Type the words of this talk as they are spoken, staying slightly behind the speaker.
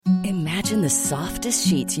Imagine the softest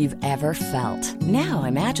sheets you've ever felt. Now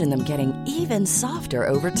imagine them getting even softer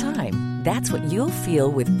over time. That's what you'll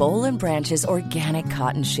feel with Boll & Branch's organic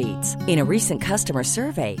cotton sheets. In a recent customer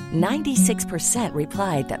survey, 96%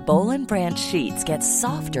 replied that Boll & Branch sheets get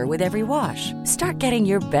softer with every wash. Start getting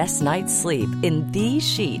your best night's sleep in these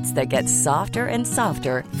sheets that get softer and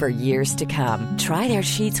softer for years to come. Try their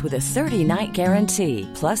sheets with a 30-night guarantee.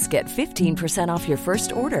 Plus, get 15% off your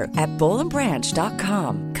first order at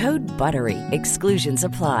bollandbranch.com. Code BUTTERY. Exclusions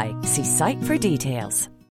apply. See site for details.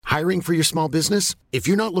 Hiring for your small business? If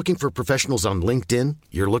you're not looking for professionals on LinkedIn,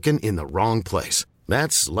 you're looking in the wrong place.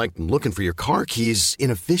 That's like looking for your car keys in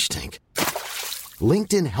a fish tank.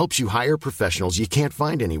 LinkedIn helps you hire professionals you can't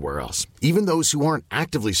find anywhere else, even those who aren't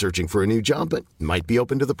actively searching for a new job but might be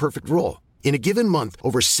open to the perfect role. In a given month,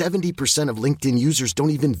 over 70% of LinkedIn users don't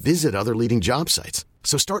even visit other leading job sites.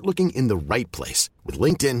 So start looking in the right place. With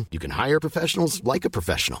LinkedIn, you can hire professionals like a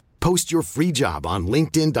professional. Post your free job on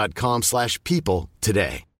linkedin.com/people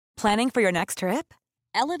today. Planning for your next trip?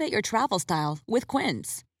 Elevate your travel style with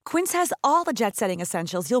Quince. Quince has all the jet-setting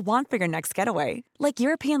essentials you'll want for your next getaway, like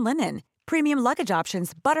European linen, premium luggage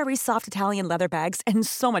options, buttery soft Italian leather bags, and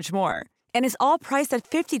so much more. And is all priced at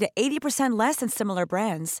 50 to 80% less than similar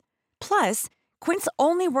brands. Plus, Quince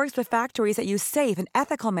only works with factories that use safe and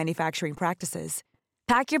ethical manufacturing practices.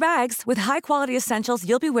 Pack your bags with high-quality essentials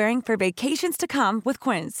you'll be wearing for vacations to come with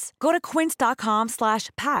Quince. Go to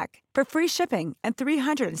quince.com/pack for free shipping and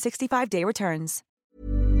 365-day returns.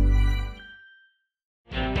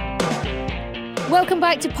 Welcome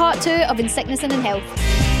back to part 2 of In Sickness and in Health.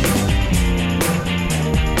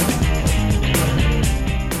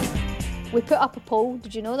 We put up a poll.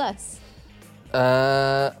 Did you know this?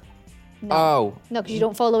 No. Oh. No, because you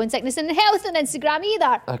don't follow In Sickness and in Health on Instagram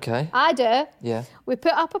either. Okay. I do. Yeah. We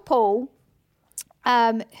put up a poll.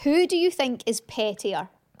 Who do you think is pettier,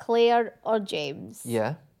 Claire or James?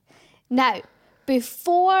 Yeah. Now,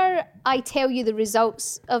 before I tell you the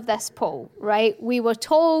results of this poll, right, we were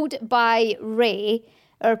told by Ray,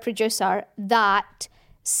 our producer, that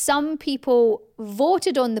some people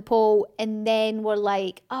voted on the poll and then were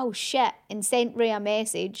like, oh shit, and sent Ray a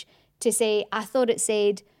message to say, I thought it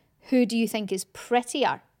said, who do you think is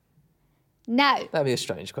prettier? Now... That'd be a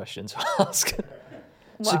strange question to ask.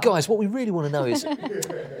 So guys, what we really want to know is,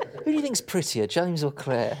 who do you think's prettier, James or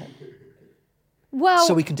Claire? Well...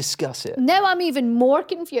 So we can discuss it. Now I'm even more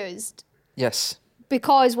confused. Yes.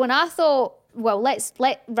 Because when I thought... Well,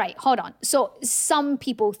 right, hold on. So some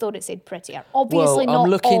people thought it said prettier. Obviously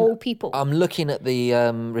not all people. I'm looking at the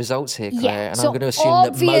results here, Claire, Yeah, and so I'm going to assume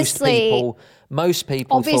that most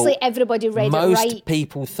people obviously thought, everybody read it right. most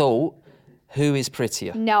people thought, who is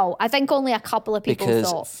prettier? No, I think only a couple of people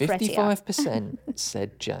thought prettier. Because 55%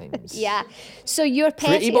 said James. Yeah. So you're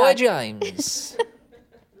pettier. Pretty boy James.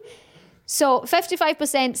 So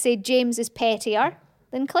 55% said James is pettier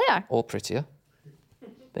than Claire. Or prettier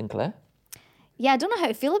than Claire. Yeah, I don't know how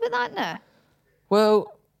to feel about that now.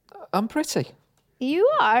 Well, I'm pretty. You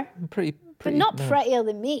are? I'm pretty. But not prettier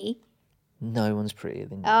than me. No one's prettier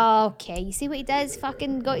than you. Okay, you see what he does?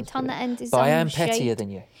 Fucking got to turn that into But some I am shite. pettier than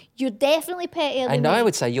you. You're definitely pettier than And me. I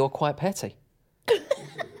would say you're quite petty.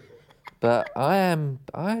 But I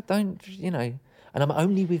don't, and I'm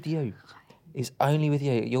only with you. It's only with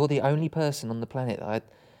you. You're the only person on the planet that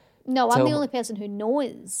No, I'm the only person who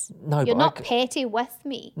knows. No, You're but not petty with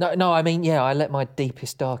me. No, I mean, yeah, I let my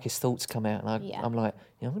deepest, darkest thoughts come out, and Yeah. I'm like,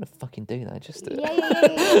 I'm going to fucking do that. Just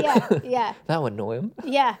Yeah. That would annoy him.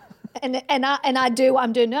 Yeah. And I do what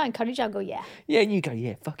I'm doing now. I encourage you. I go, yeah. Yeah, and you go,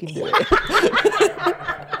 yeah, fucking do it.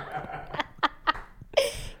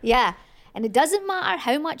 Yeah. And it doesn't matter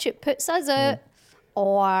how much it puts us out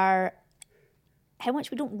or how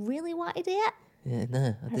much we don't really want to do it. Yeah,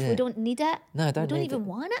 no, I Or do if it. we don't need it. No, I don't We don't need even it.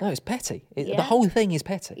 want it. No, it's petty. The Yeah. whole thing is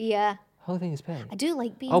petty. Yeah. The whole thing is petty. I do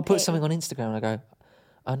like being I'll put petty. something on Instagram and I go,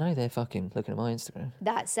 I know they're fucking looking at my Instagram.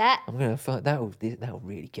 That's it. I'm going to that'll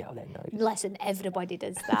really get on their nose. Listen, everybody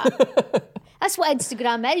does that. That's what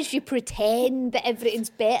Instagram is. You pretend that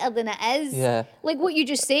everything's better than it is. Yeah. Like what you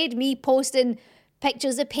just said, me posting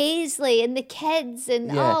pictures of Paisley and the kids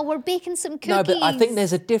and, we're baking some cookies. No, but I think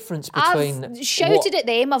there's a difference between... I've shouted at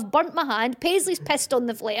them, I've burnt my hand, Paisley's pissed on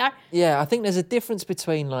the flare. Yeah, I think there's a difference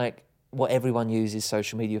between like what everyone uses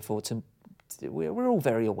social media for. We're all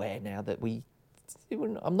very aware now that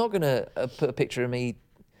I'm not going to put a picture of me,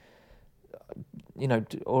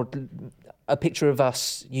 or a picture of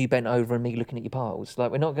us, you bent over and me looking at your piles.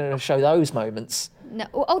 Like, we're not going to show those moments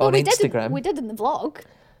on Instagram. We did in the vlog.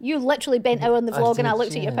 You literally bent over on the vlog and I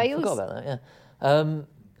looked at your I piles. forgot about that, yeah.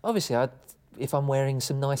 Obviously, if I'm wearing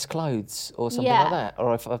some nice clothes or something Yeah. like that,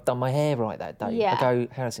 or if I've done my hair right that day. Yeah. I go,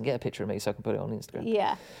 Harrison, get a picture of me so I can put it on Instagram.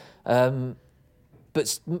 Yeah.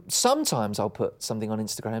 But sometimes I'll put something on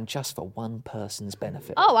Instagram just for one person's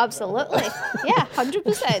benefit. Oh, absolutely. Yeah,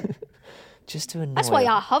 100%. Just to annoy. That's why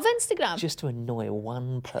I have Instagram. Just to annoy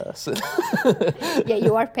one person. Yeah,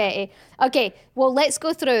 you are petty. Okay, well, let's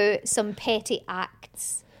go through some petty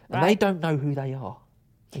acts. And they don't know who they are.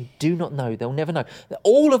 They do not know. They'll never know.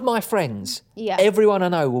 All of my friends, everyone I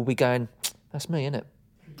know will be going, that's me, innit?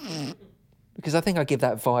 Because I think I give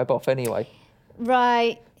that vibe off anyway.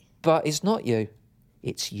 Right. But it's not you.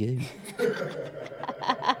 It's you.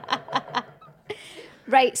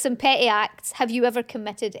 Right, some petty acts. Have you ever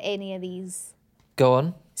committed any of these? Go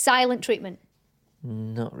on. Silent treatment.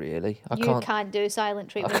 Not really. I You can't do silent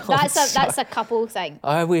treatment. can't That's a couple thing.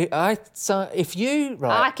 So if you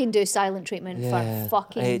right, I can do silent treatment for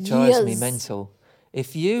fucking it years. drives me mental.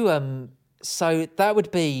 If you so that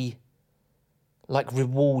would be like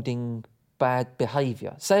rewarding bad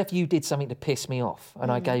behaviour. Say if you did something to piss me off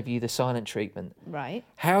and I gave you the silent treatment, Right.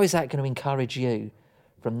 how is that going to encourage you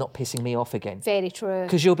from not pissing me off again? Very true.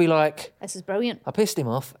 Because you'll be like, This is brilliant. I pissed him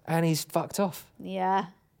off and he's fucked off. Yeah.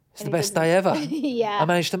 It's the best day ever. Yeah. I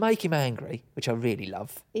managed to make him angry, which I really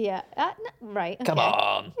love. Yeah. Right. Come okay.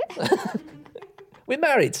 on. We're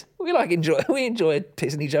married. We enjoy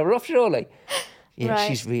pissing each other off, surely. Yeah, Right.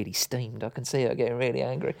 she's really steamed. I can see her getting really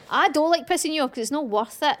angry. I don't like pissing you off because it's not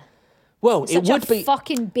worth it. Well, Such it would a be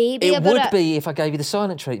fucking baby it about would it. be if I gave you the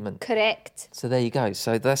silent treatment. Correct. So there you go.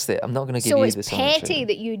 So that's it. I'm not going to give So you it's the silent petty treatment.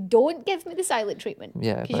 that you don't give me the silent treatment.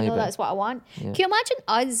 Yeah, Because you know maybe. that's what I want. Yeah. Can you imagine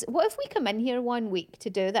us? What if we come in here one week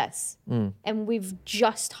to do this and we've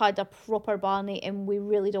just had a proper Barney and we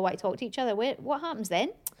really don't want to talk to each other? What happens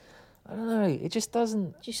then? I don't know. It just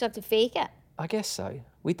doesn't. Do you just have to fake it? I guess so.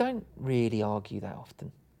 We don't really argue that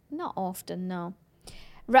often. Not often, no.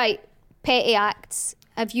 Right, petty acts.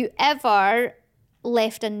 Have you ever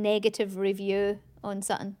left a negative review on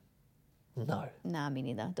something? No. Nah, me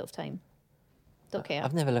neither. Don't have time. Don't care.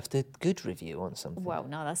 I've never left a good review on something. Well,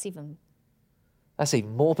 no, that's even... That's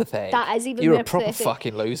even more pathetic. That is even You're more a proper pathetic.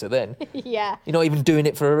 fucking loser then. Yeah. You're not even doing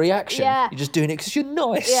it for a reaction. Yeah. You're just doing it because you're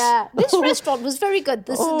nice. Yeah. This restaurant was very good.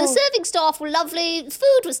 The serving staff were lovely.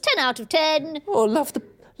 Food was 10 out of 10. Oh, love the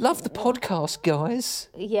podcast, guys.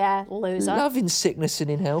 Yeah, loser. Loving sickness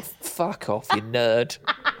and in health. Fuck off, you nerd.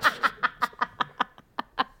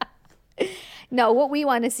 No, what we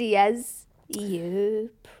want to see is you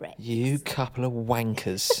prick. You couple of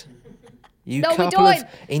wankers. You No, we couple of don't.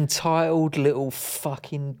 entitled little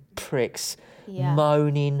fucking pricks. Yeah.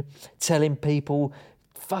 Moaning, telling people,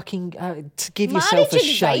 fucking, to give yourself a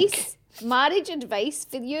shake. Marriage advice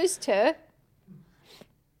for you too.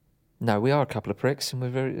 No, we are a couple of pricks, and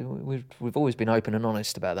we've always been open and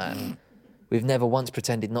honest about that. And we've never once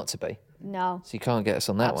pretended not to be. No, So you can't get us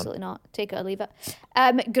on that absolutely one. not. Take it or leave it.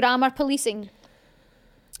 Grammar policing.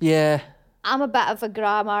 Yeah, I'm a bit of a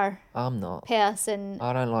grammar I'm not. person.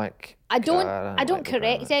 I don't like. I don't like the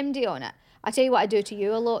correct grammar. MD on it. I tell you what I do to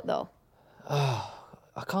you a lot though. I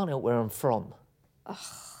can't help where I'm from.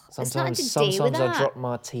 It's nothing Sometimes, to do with sometimes I that. drop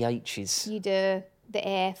my THs. You do the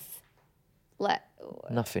F, like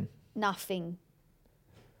Nothing. nothing.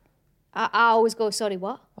 I always go, sorry,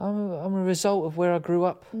 what? I'm a result of where I grew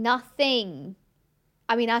up. Nothing.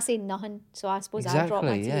 I mean, I say nothing, so I suppose I drop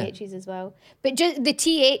my Exactly, yeah. THs as well. But just the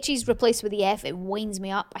THs replaced with the F, it winds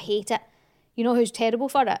me up. I hate it. You know who's terrible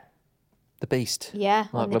for it? The Beast. Yeah,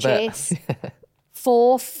 Mark on the Lebet. chase.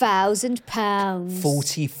 £4,000.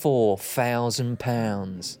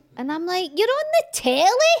 £44,000. And I'm like, you're on the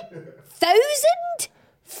telly? 1,000?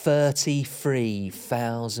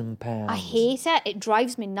 £33,000. I hate it. It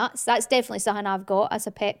drives me nuts. That's definitely something I've got as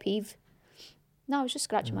a pet peeve. No, I was just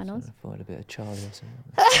scratching my nose. I thought a bit of Charlie or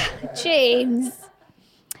something. James.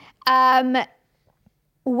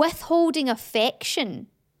 Withholding affection.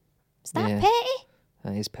 Is that Yeah. petty?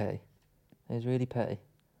 That is petty. That is really petty.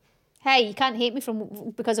 Hey, you can't hate me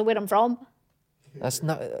because of where I'm from. That's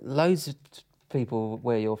not loads of people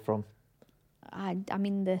where you're from. I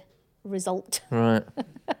mean the result. Right.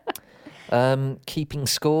 Keeping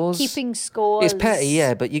scores. Keeping scores. It's petty,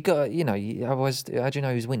 yeah, but you got, otherwise, how do you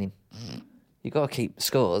know who's winning? You got to keep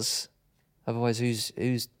scores. Otherwise, who's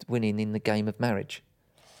winning in the game of marriage?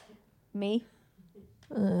 Me.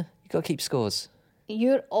 You got to keep scores.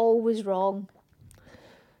 You're always wrong.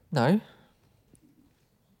 No.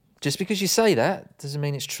 Just because you say that doesn't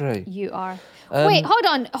mean it's true. You are. Wait, hold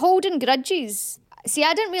on. Holding grudges. See,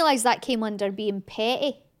 I didn't realise that came under being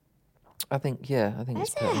petty. I think it's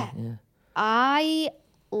Is petty. it? Yeah. I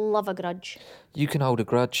love a grudge. You can hold a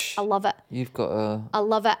grudge. I love it. You've got a I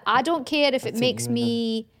love it. I don't care if it think makes you're in the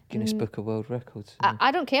me... Guinness Book of World Records.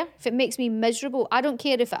 I don't care if it makes me miserable. I don't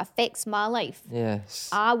care if it affects my life. Yes.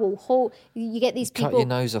 I will hold... You get these people... Cut your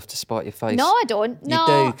nose off to spite your face. No, I don't. No, you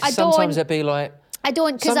do. 'Cause I sometimes don't. they'd be like... I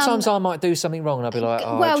don't, because Sometimes I might do something wrong and I'll be like,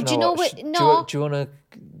 oh, well, do you know what? No. Do you want to,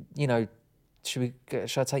 you know, should I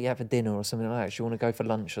take you out for dinner or something like that? Do you want to go for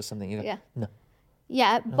lunch or something? You go, Yeah. No.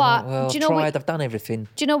 Yeah, but Well, do you I've know tried. what? I've done everything.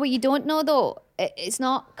 Do you know what you don't know though? It's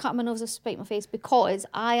not cut my nose or spite my face, because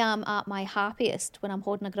I am at my happiest when I'm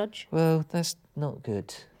holding a grudge. Well, that's not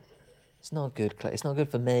good. It's not good, Claire. It's not good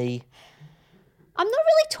for me. I'm not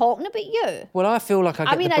really talking about you. Well, I feel like I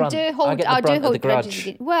get I mean, the brunt. I do hold. I get the I do brunt of hold the grudges.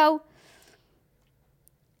 grudge. Well,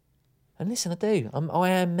 And listen, I do. I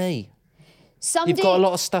am me. someday. You've got a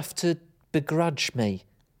lot of stuff to begrudge me,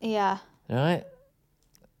 Yeah. right?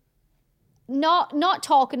 Not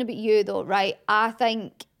talking about you though, right? I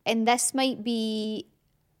think, and this might be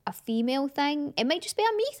a female thing. It might just be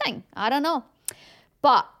a me thing. I don't know.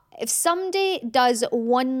 But if somebody does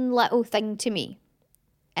one little thing to me,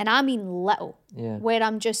 and I mean little, Yeah. where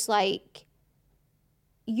I'm just like,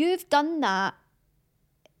 you've done that,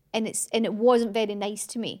 and it wasn't very nice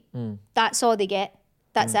to me. That's all they get.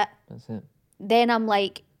 That's it. That's it. Then I'm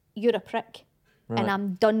like, you're a prick, Right. and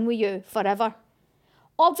I'm done with you forever.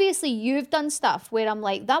 Obviously, you've done stuff where I'm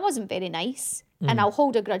like, that wasn't very nice, and I'll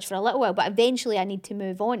hold a grudge for a little while, but eventually I need to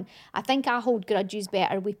move on. I think I hold grudges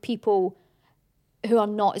better with people who are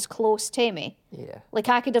not as close to me. Yeah. Like,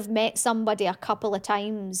 I could have met somebody a couple of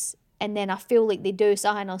times, and then I feel like they do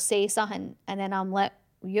something or say something, and then I'm like,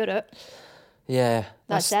 you're it. Yeah.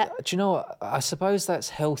 That's it. Do you know what? I suppose that's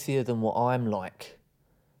healthier than what I'm like.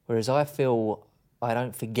 Whereas I feel I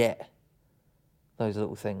don't forget those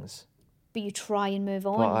little things. But you try and move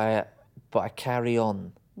on. But I carry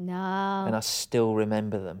on No. and I still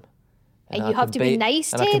remember them. And I you have can to be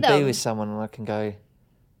nice and I to can them. be with someone and I can go,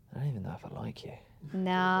 I don't even know if I like you.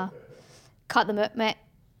 Nah. Cut them out, mate.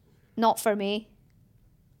 Not for me.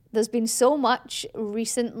 There's been so much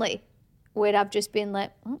recently where I've just been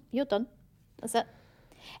like, oh, you're done. That's it.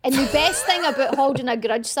 And the best thing about holding a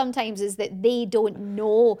grudge sometimes is that they don't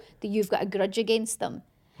know that you've got a grudge against them.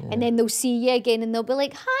 Yeah. And then they'll see you again and they'll be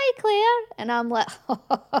like, hi, Claire. And I'm like,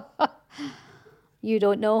 you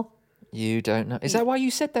don't know. You don't know. Is that why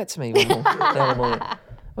you said that to me one morning? The other morning?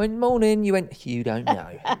 When morning you went, you don't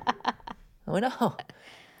know. I went, oh,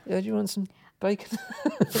 yeah, do you want some bacon?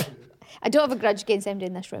 I don't have a grudge against anybody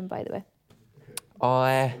in this room, by the way.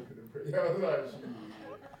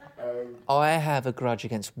 I have a grudge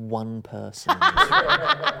against one person.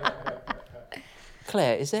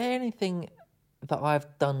 Claire, is there anything that I've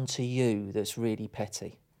done to you that's really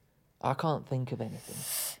petty? I can't think of anything.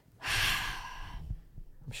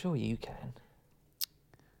 I'm sure you can.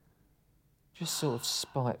 Just sort of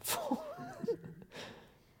spiteful.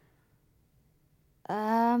 Hold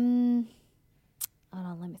on,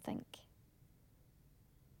 let me think.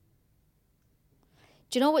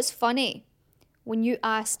 Do you know what's funny? When you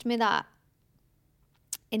asked me that,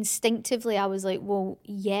 instinctively I was like, well,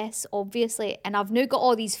 yes, obviously. And I've now got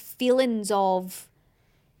all these feelings of,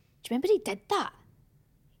 do you remember he did that?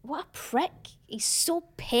 What a prick. He's so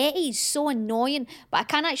petty, he's so annoying. But I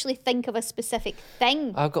can't actually think of a specific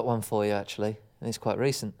thing I've got one for you, actually, and it's quite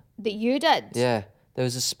recent. that you did. Yeah, there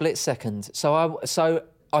was a split second. So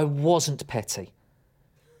I wasn't petty,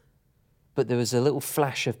 but there was a little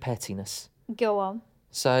flash of pettiness. Go on.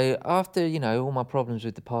 So after, all my problems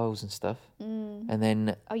with the piles and stuff, and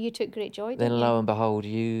then Oh, you took great joy, then didn't lo you? and behold,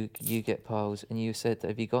 you get piles, and you said,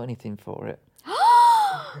 have you got anything for it?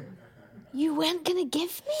 You weren't going to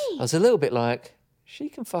give I me. was a little bit like, she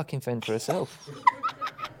can fucking fend for herself.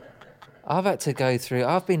 I've had to go through,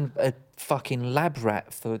 I've been a fucking lab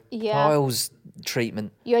rat for Yeah. piles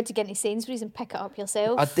treatment. You had to get into Sainsbury's and pick it up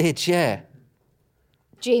yourself. I did, yeah.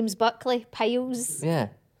 James Buckley, piles. Yeah.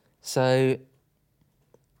 So,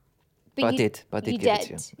 but I you- did give it to you. I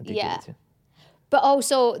did give yeah. it to you. But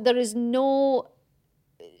also, there is no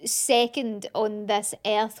second on this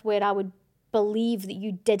earth where I would believe that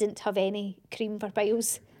you didn't have any cream for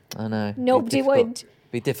piles. I know. It'd be Nobody difficult- would.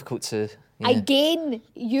 Be difficult to. Yeah. Again,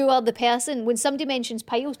 you are the person. When somebody mentions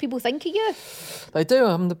piles, people think of you. They do.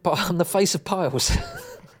 I'm the face of piles.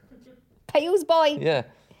 Piles boy. Yeah.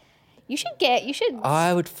 You should.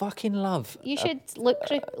 I would fucking love. You should look.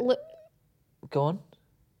 Go on.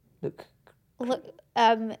 Look.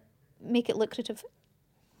 Make it lucrative.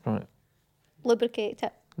 Right. Lubricate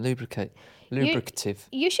it. Lubricate. Lubricative.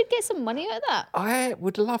 You should get some money out of that. I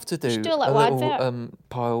would love to do, should do a little advert.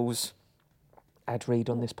 Piles ad read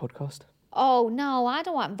on this podcast. Oh no, I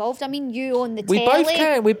don't want involved. I mean, you on the We telly. both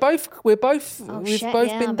can. We've both shit, both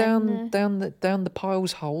yeah, been I'm in down the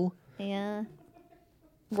piles hole. Yeah.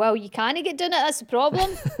 Well, you can't get done it. That's the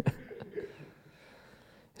problem.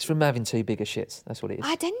 It's from having too big of shits. That's what it is.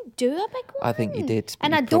 I didn't do a big one. I think you did, but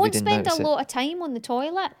And you I probably don't didn't spend a notice it. lot of time on the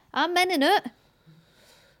toilet. I'm in and out.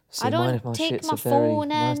 See, I don't my take shits my are very,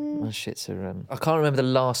 phone in. My shits are. I can't remember the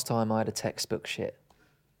last time I had a textbook shit.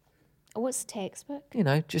 What's the textbook? You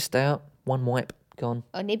know, just out, one wipe, gone.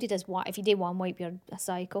 Oh, nobody does what? If you do one wipe, you're a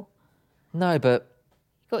psycho. No, but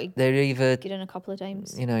Got to they're either, get in a couple of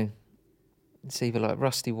times. you know, it's either like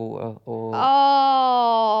rusty water or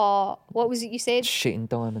Oh, what was it you said? shitting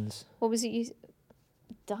diamonds. What was it you?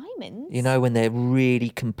 Diamonds. You know, when they're really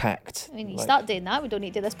compact. I mean, you like- start doing that, we don't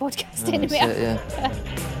need to do this podcast No, anyway. that's it, yeah.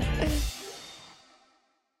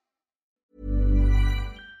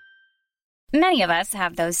 Many of us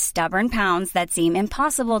have those stubborn pounds that seem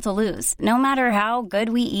impossible to lose, no matter how good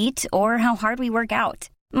we eat or how hard we work out.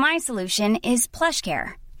 My solution is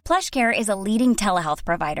PlushCare. PlushCare is a leading telehealth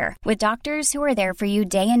provider with doctors who are there for you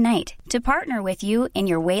day and night to partner with you in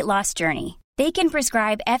your weight loss journey. They can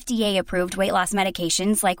prescribe FDA-approved weight loss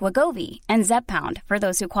medications like Wegovy and Zepbound for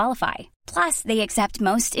those who qualify. Plus, they accept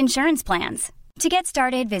most insurance plans. To get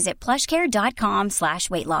started, visit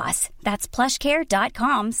plushcare.com/weightloss. That's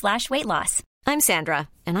plushcare.com/weightloss. I'm Sandra,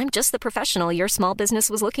 and I'm just the professional your small business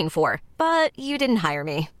was looking for. But you didn't hire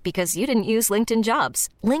me because you didn't use LinkedIn Jobs.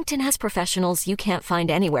 LinkedIn has professionals you can't find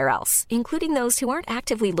anywhere else, including those who aren't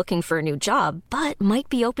actively looking for a new job, but might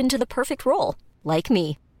be open to the perfect role, like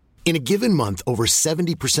me. In a given month, over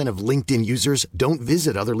 70% of LinkedIn users don't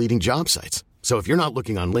visit other leading job sites. So if you're not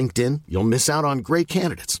looking on LinkedIn, you'll miss out on great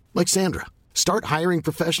candidates like Sandra. Start hiring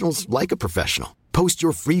professionals like a professional. Post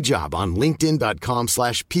your free job on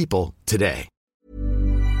linkedin.com/people today.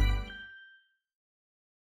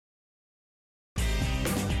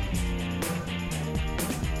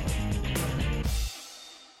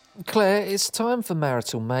 Claire, it's time for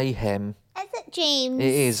marital mayhem. Is it, James? It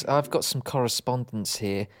is. I've got some correspondence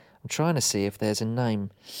here. I'm trying to see if there's a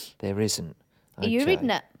name. There isn't. Are you Okay. reading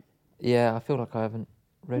it? Yeah, I feel like I haven't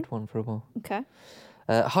read one for a while. Okay.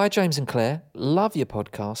 Hi, James and Claire. Love your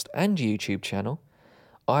podcast and YouTube channel.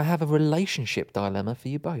 I have a relationship dilemma for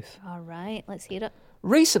you both. All right, let's hear it.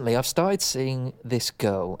 Recently, I've started seeing this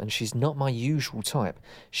girl, and she's not my usual type.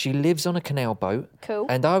 She lives on a canal boat, Cool.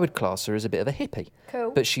 and I would class her as a bit of a hippie.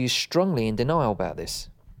 Cool. But she is strongly in denial about this.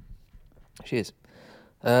 She is.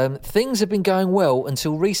 Things have been going well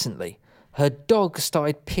until recently. Her dog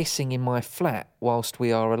started pissing in my flat whilst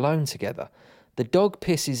we are alone together. The dog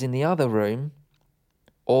pisses in the other room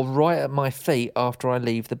or right at my feet after I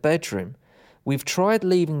leave the bedroom. We've tried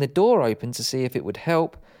leaving the door open to see if it would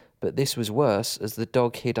help, but this was worse as the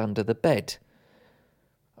dog hid under the bed.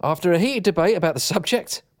 After a heated debate about the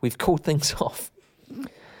subject, we've called things off.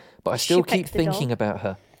 But I still She keep picked the thinking dog. about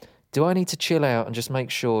her. Do I need to chill out and just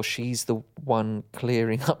make sure she's the one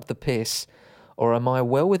clearing up the piss, or am I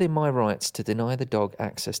well within my rights to deny the dog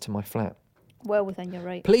access to my flat? Well within your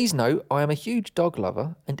right. Please note, I am a huge dog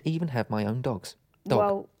lover and even have my own dog.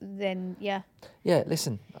 Well, then, yeah. Yeah,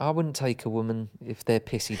 listen, I wouldn't take a woman if their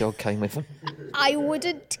pissy dog came with them. I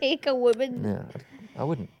wouldn't take a woman. No, I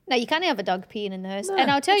wouldn't. No, you can't have a dog peeing in the house. No,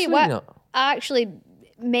 and I'll tell you what, absolutely not. I actually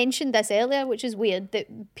mentioned this earlier, which is weird,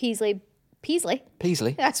 that Peasley,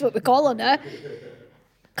 Peasley. that's what we call her now. A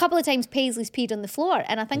couple of times Paisley's peed on the floor,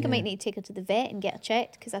 and I think I might need to take her to the vet and get her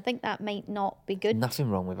checked because I think that might not be good.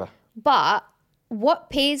 Nothing wrong with her. But what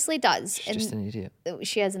Paisley does, She's just an idiot.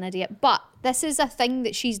 she is an idiot, but this is a thing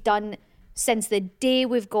that she's done since the day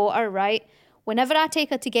we've got her, right? Whenever I take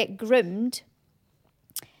her to get groomed,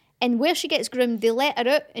 and where she gets groomed, they let her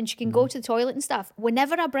out and she can go to the toilet and stuff.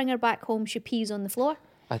 Whenever I bring her back home, she pees on the floor.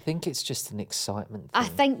 I think it's just an excitement thing. I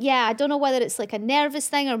think, yeah, I don't know whether it's like a nervous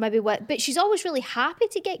thing or maybe what, but she's always really happy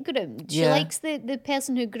to get groomed. She Yeah. likes the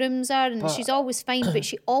person who grooms her and she's always fine, but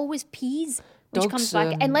she always pees when she comes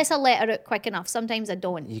Dogs, back. Unless I let her out quick enough. Sometimes I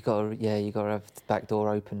don't. You gotta have the back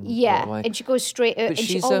door open. Yeah, right away. and she goes straight out But and she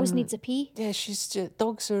she's, always needs a pee. Yeah,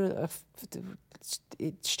 dogs are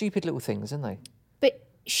stupid little things, aren't they? But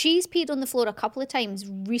she's peed on the floor a couple of times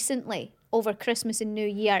recently over Christmas and New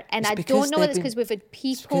Year, and It's I because don't know whether it's they've because we've had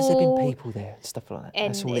It's because there've been people people there, stuff like that.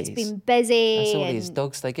 and That's all it's it is. been busy. That's all it is. and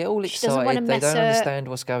Dogs, they get all she doesn't wanna excited. They miss don't out. understand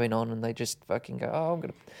what's going on, and they just fucking go,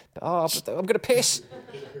 I'm gonna piss.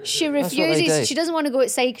 She what they refuses. do. She doesn't want to go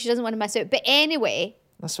outside because she doesn't want to miss out. But anyway,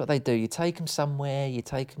 That's what they do. You take them somewhere. You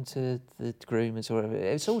take them to the groomers or whatever.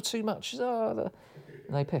 It's all too much. And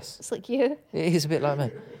they piss. it's like you. It is a bit like me.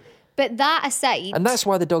 But that aside... And that's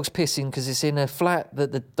why the dog's pissing, because it's in a flat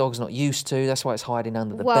that the dog's not used to. That's why it's hiding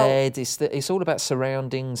under the Well- bed. It's all about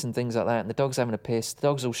surroundings and things like that. And the dog's having a piss. The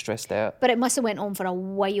dog's all stressed out. But it must have went on for a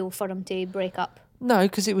while for him to break up. No,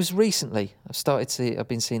 because it was recently. I've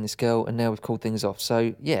been seeing this girl, and now we've called things off.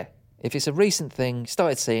 So, yeah, if it's a recent thing,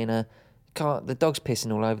 started seeing her, the dog's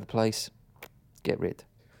pissing all over the place, get rid.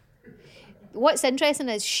 What's interesting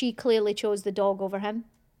is she clearly chose the dog over him.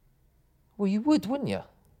 Well, you would, wouldn't you?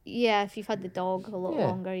 Yeah, if you've had the dog a lot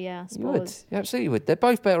longer, yeah, I You would. suppose. You absolutely would. They're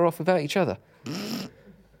both better off without each other.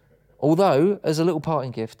 Although, as a little parting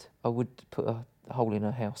gift, I would put a hole in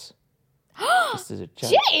her house. Just as a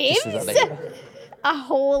joke. James! A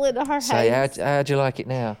hole in her house. Say, how do you like it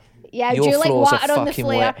now? Yeah, Your do you like floors are water on the fucking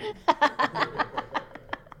flare?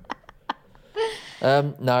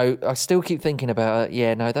 wet. No, I still keep thinking about her.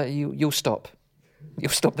 Yeah, no, you'll stop. You'll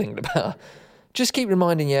stop thinking about her. Just keep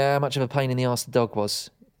reminding you how much of a pain in the arse the dog was.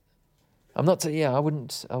 I'm not. I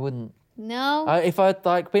wouldn't. No. If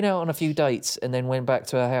I'd been out on a few dates and then went back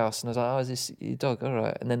to her house and I was like, "Oh, is this your dog? All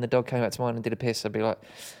right." And then the dog came out to mine and did a piss. I'd be like,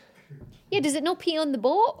 Yeah, does it not pee on the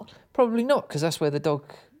boat? probably not, because that's where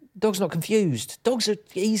dog's not confused. Dogs are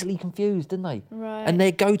easily confused, aren't they? Right. And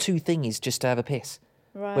their go-to thing is just to have a piss.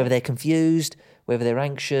 Right. Whether they're confused, whether they're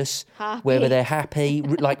anxious, Happy. whether they're happy.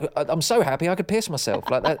 Like, I'm so happy I could piss myself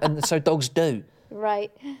like that, and so dogs do.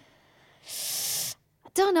 Right. I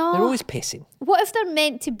don't know. They're always pissing. What if they're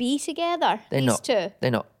meant to be together? They're these not. two.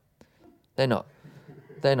 They're not. They're not.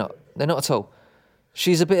 They're not. They're not at all.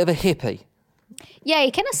 She's a bit of a hippie. Yeah,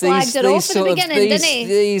 he kind of slagged her off at the beginning, didn't he?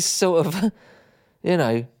 These sort of,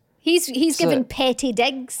 He's giving petty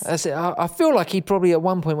digs. That's it. I feel like he probably at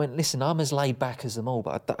one point went, listen, I'm as laid back as them all,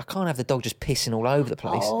 but I can't have the dog just pissing all over the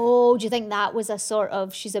place. Oh, do you think that was a sort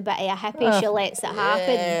of, she's a bit of a hippie, she lets it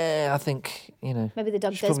happen? Yeah, I think, Maybe the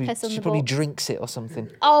dog does piss on she the probably boat. drinks it or something.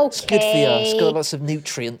 Okay. It's good for you. It's got lots of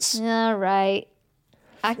nutrients. All right.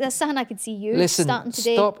 That's something I could see you Listen, starting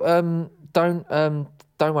today. stop. Don't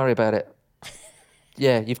worry about it.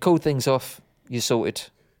 Yeah, you've called things off. You're sorted.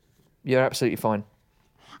 You're absolutely fine.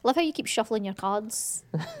 I love how you keep shuffling your cards.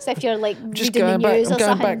 So if you're like Just reading the news or going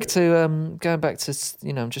something. back to I'm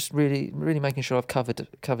just really making sure I've covered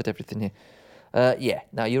everything here. Yeah,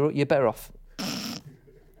 no, you're better off.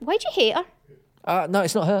 Why do you hate her? No,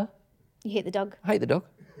 it's not her. You hate the dog. I hate the dog.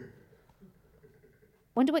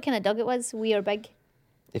 Wonder what kind of dog it was, wee or big.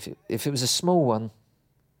 If it was a small one,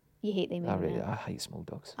 You hate them. I hate small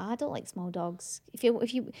dogs. I don't like small dogs. If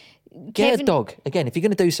you Get a dog again. If you're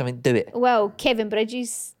going to do something, do it. Well, Kevin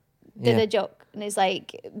Bridges did Yeah. a joke, and it's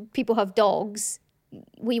like people have dogs.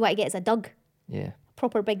 What you want to get is a dog, Yeah,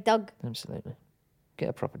 proper big dog. absolutely. Get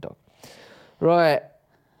a proper dog. Right,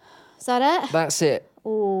 Is that it? that's it.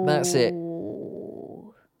 That's it.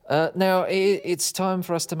 Now it's time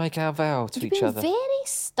for us to make our vow to You've each been other. very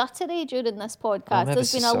stuttery during this podcast. ever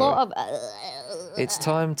There's so been a lot of. It's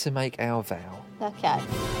time to make our vow. Okay.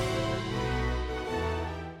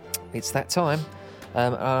 It's that time.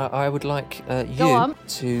 I would like you on.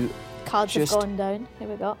 to Cards just have gone down. Here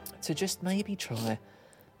we go. to just maybe try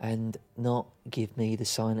and not give me the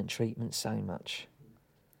silent treatment so much.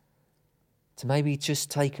 To maybe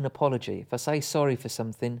just take an apology. If I say sorry for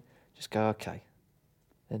something, just go, okay.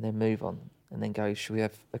 And then move on. And then go, should we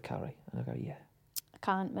have a curry? And I go, yeah. I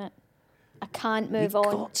can't, mate. I can't move You've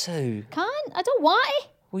on. got to. Can't. I don't want it.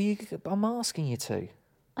 Well, I'm asking you to.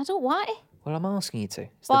 I don't want it. Well, I'm asking you to.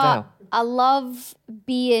 It's the But vow. I love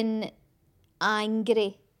being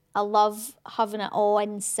angry. I love having it all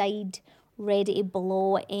inside, ready to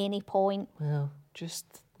blow at any point. Well, just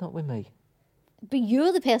not with me. But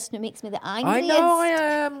you're the person who makes me the angriest. I know I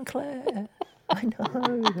am, Claire. I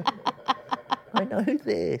know. I know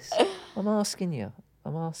this. I'm asking you.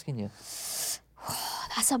 That's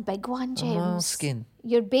a big one, James. I'm asking.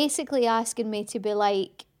 You're basically asking me to be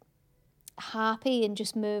like happy and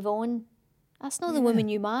just move on. That's not the woman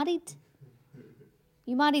you married.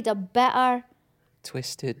 You married a bitter,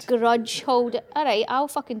 Twisted. grudge holder. All right, I'll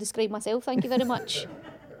fucking describe myself. Thank you very much.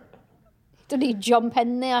 Don't need to jump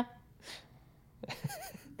in there.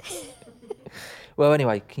 Well,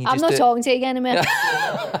 anyway, can you I'm just not do it? talking to you again in a minute.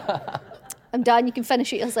 I'm done. You can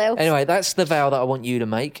finish it yourself. Anyway, that's the vow that I want you to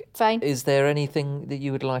make. Fine. Is there anything that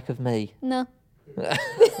you would like of me? No.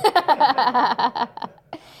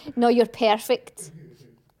 No, you're perfect.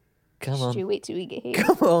 Come Stu, on. wait till we get here.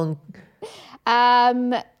 Come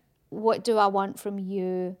on. What do I want from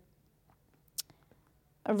you?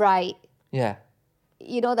 Right. Yeah.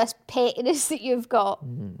 You know this pettiness that you've got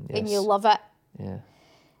and you yes. love it. Yeah.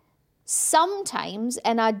 Sometimes,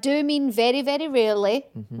 and I do mean very, very rarely,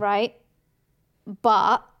 right?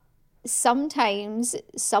 But sometimes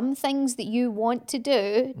some things that you want to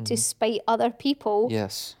do to spite other people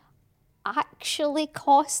Yes. actually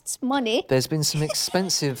costs money. There's been some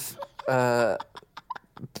expensive... I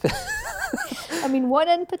mean, one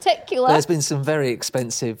in particular There's been some very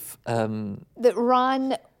expensive... that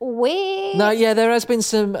ran way... No, yeah, there has been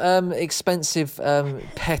some expensive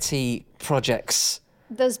petty projects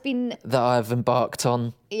There's been... that I've embarked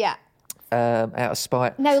on Yeah. out of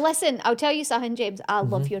spite. Now listen, I'll tell you something, James. I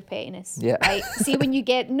love your pettiness. Yeah. Right. See when you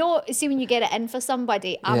get it in for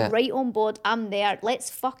somebody, I'm Yeah. right on board. I'm there. Let's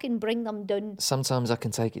fucking bring them down. Sometimes I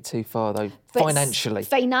can take it too far, though, But financially.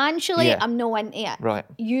 Financially, Yeah. I'm no into it. Right.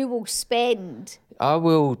 You will spend. I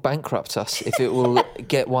will bankrupt us if it will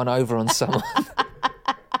get one over on someone.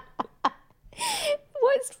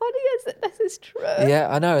 What's funny is that this is true. Yeah,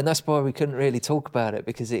 I know, and that's why we couldn't really talk about it,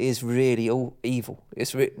 because it is really all evil.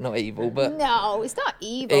 It's not evil, but No, it's not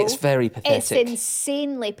evil. it's very pathetic. It's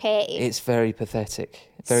insanely petty. It's very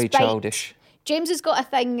pathetic, very Spite. childish. James has got a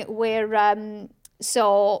thing where,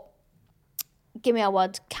 so, give me a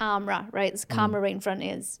word, camera, right? There's a camera right in front of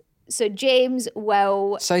us. So James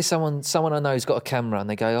will... Say someone I know's got a camera, and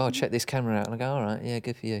they go, "Oh, check this camera out," and I go, "All right, yeah,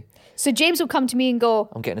 good for you. So James will come to me and go,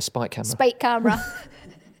 I'm getting a spike camera." spite camera.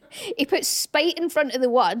 He puts spite in front of the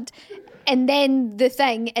word and then the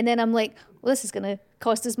thing, and then I'm like, well, this is going to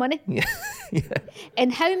cost us money. Yeah, yeah.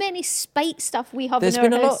 And how many spite stuff we have There's in our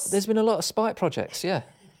been house. There's been a lot of spite projects. Yeah,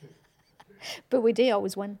 But we do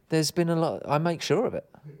always win. there's been a lot. I make sure of it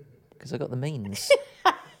because I got the means.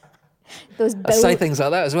 Those I say things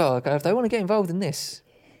like that as well. I go, if they want to get involved in this,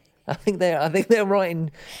 I think they're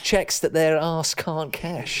writing checks that their arse can't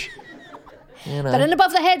cash. You know, They're in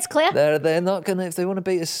above their heads, Claire. they're not gonna, if they want to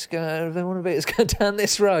beat us, go down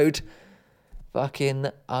this road. Fucking,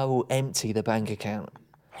 I will empty the bank account.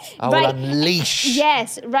 I will Right. unleash.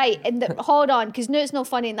 Yes, right. And hold on, because no, it's not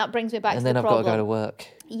funny, and that brings me back And to then the I've got problem. to go to work.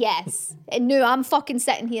 Yes. And no, I'm fucking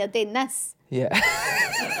sitting here doing this. Yeah.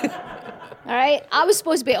 All right? I was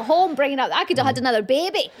supposed to be at home bringing up... I could have had another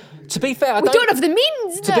baby. To be fair, I We don't have the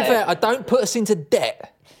means To now. be fair, I don't put us into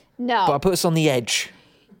debt, No. but I put us on the edge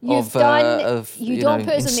You've of done... you don't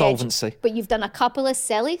put us insolvency. on the edge, but you've done a couple of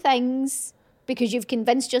silly things because you've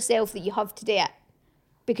convinced yourself that you have to do it.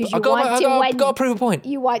 Because you want to win. I've got to prove a point.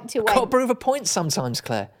 You want to win. Got to prove a point sometimes,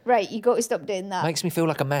 Claire. Right, you got to stop doing that. Makes me feel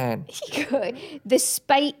like a man. The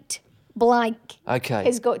spite blank Okay.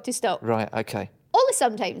 has got to stop. Right, okay. Only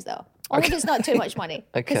sometimes, though. Only if it's not too much money.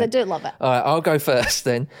 Because Okay. I do love it. All right, I'll go first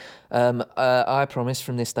then. I promise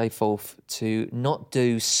from this day forth to not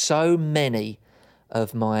do so many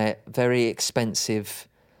of my very expensive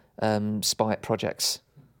spite projects.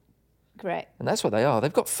 Great. And that's what they are.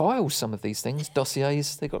 They've got files, some of these things,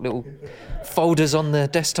 dossiers. They've got little folders on the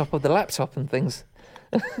desktop of the laptop and things.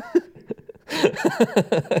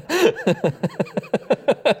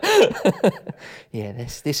 Yeah,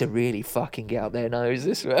 this will really fucking get up their nose,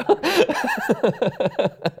 this will.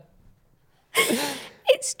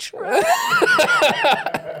 It's true.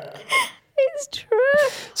 It's true.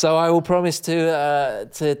 So I will promise to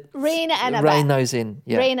Rein it in a rein bit. those in.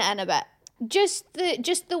 Yeah. Rein it in a bit. Just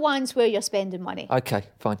the ones where you're spending money. Okay,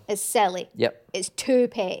 fine. It's silly. Yep. It's too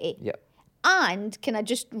petty. Yep. And can I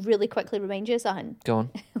just really quickly remind you of something? Go on.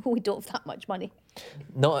 We don't have that much money.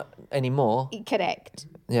 Not anymore. Correct.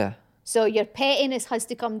 Yeah. So your pettiness has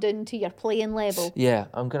to come down to your playing level. Yeah,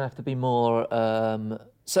 I'm going to have to be more...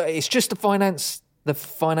 so it's just the financial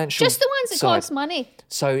Just the ones that side. cost money.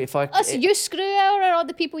 So if I... Us, you screw over all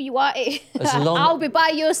the people you want to. As long- I'll be by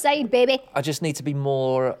your side, baby. I just need to be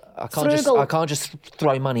more... I Frugal. can't just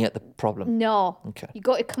throw money at the problem. No. Okay. You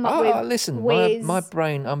got to come up with Listen, ways. my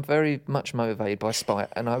brain, I'm very much motivated by spite,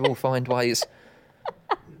 and I will find ways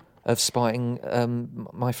of spiting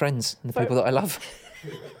my friends and the people that I love.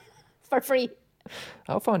 For free.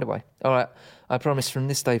 I'll find a way. All right. I promise from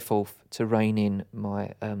this day forth to rein in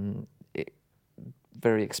my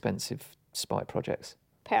very expensive spite projects.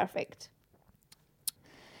 Perfect.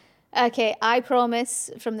 Okay, I promise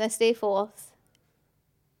from this day forth,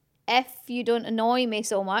 if you don't annoy me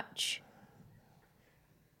so much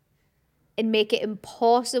and make it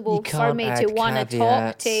impossible You for can't me add to want to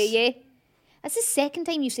talk to caveats. you. That's the second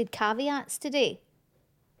time you've said caveats today.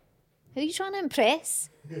 Who are you trying to impress?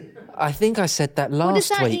 I think I said that last What does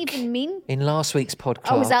that week. even mean? In last week's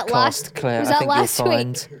podcast, Oh, was that last? Claire, was I that think last you'll week?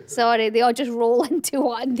 find... Sorry, they all just roll into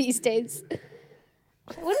one these days.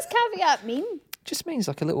 What does caveat mean? just means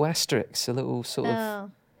like a little asterisk, a little sort of...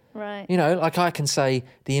 Oh, right. You know, like I can say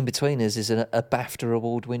The In-Betweeners is a BAFTA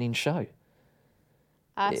award-winning show.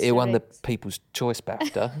 It won the Asterisk. People's Choice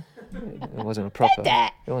BAFTA. It wasn't a proper...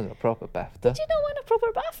 it? It wasn't a proper BAFTA. Did you not win a proper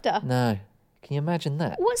BAFTA? No. Can you imagine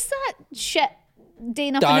that? What's that shit?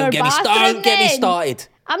 Dane up in her bathroom. Don't get me started.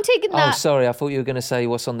 I'm taking that. Oh, sorry. I thought you were going to say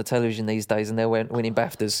what's on the television these days and they're winning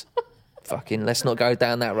BAFTAs. Fucking, let's not go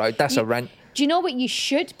down that road. That's a rant. Do you know what you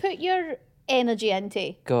should put your energy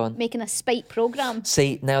into? Go on. Making a spite programme.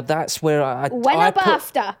 See, now that's where I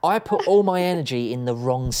put all my energy in the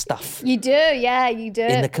wrong stuff. You do, yeah, you do.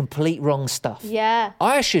 In the complete wrong stuff. Yeah.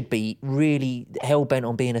 I should be really hell-bent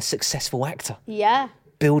on being a successful actor. Yeah.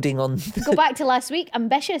 Building on... Go back to last week,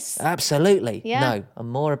 ambitious. Absolutely. Yeah. No, I'm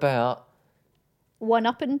more about...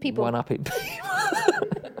 One-upping people. One-upping people.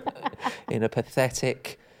 In a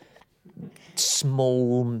pathetic...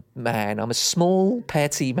 small man. I'm a small,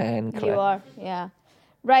 petty man, Claire. You are, yeah.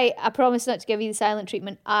 Right, I promise not to give you the silent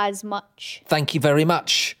treatment as much. Thank you very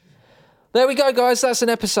much. There we go, guys. That's an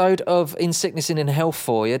episode of In Sickness and in Health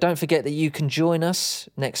for you. Don't forget that you can join us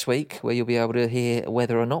next week, where you'll be able to hear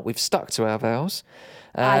whether or not we've stuck to our vows.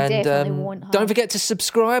 I definitely won't have. Don't forget to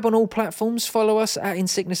subscribe on all platforms. Follow us at In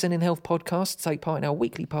Sickness and in Health podcast to take part in our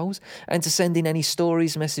weekly polls and to send in any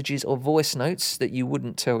stories, messages or voice notes that you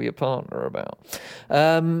wouldn't tell your partner about.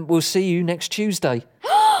 We'll see you next Tuesday.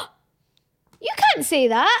 You can't say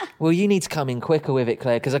that. Well, you need to come in quicker with it,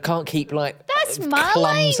 Claire, because I can't keep That's my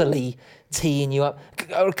clumsily teeing you up.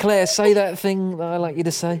 Claire, say that thing that I like you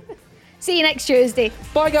to say. See you next Tuesday.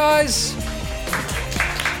 Bye, guys.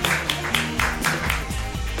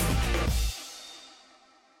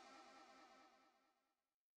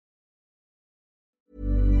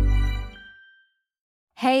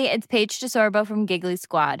 Hey, it's Paige DeSorbo from Giggly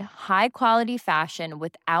Squad. High quality fashion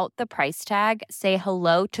without the price tag. Say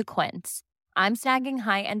hello to Quince. I'm snagging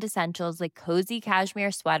high-end essentials like cozy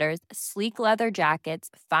cashmere sweaters, sleek leather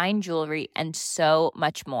jackets, fine jewelry, and so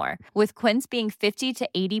much more. With Quince being 50 to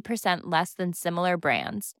 80% less than similar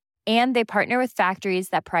brands. And they partner with factories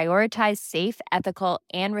that prioritize safe, ethical,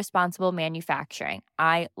 and responsible manufacturing.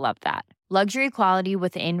 I love that. Luxury quality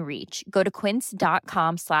within reach. Go to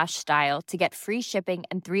quince.com/style to get free shipping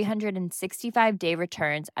and 365-day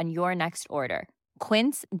returns on your next order.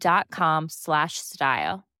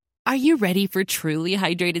 Quince.com/style. Are you ready for truly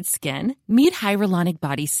hydrated skin? Meet Hyaluronic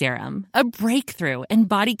Body Serum, a breakthrough in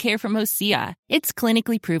body care from Osea. It's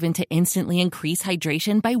clinically proven to instantly increase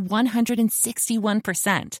hydration by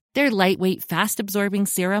 161%. Their lightweight, fast-absorbing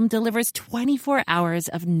serum delivers 24 hours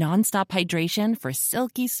of nonstop hydration for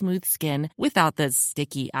silky smooth skin without the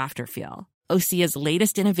sticky afterfeel. Osea's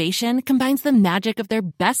latest innovation combines the magic of their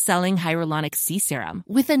best-selling Hyaluronic Sea Serum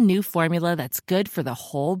with a new formula that's good for the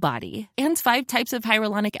whole body and 5 types of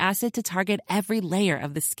hyaluronic acid to target every layer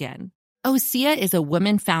of the skin. Osea is a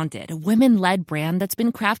women-founded, women-led brand that's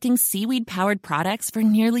been crafting seaweed-powered products for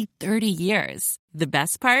nearly 30 years. The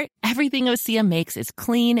best part? Everything Osea makes is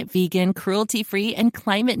clean, vegan, cruelty-free, and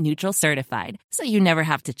climate-neutral certified, so you never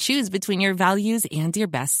have to choose between your values and your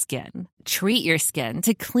best skin. Treat your skin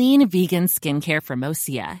to clean, vegan skincare from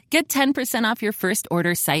Osea. Get 10% off your first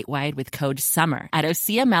order site-wide with code SUMMER at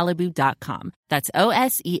OseaMalibu.com. That's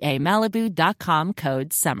OSEAMalibu.com,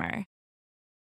 code SUMMER.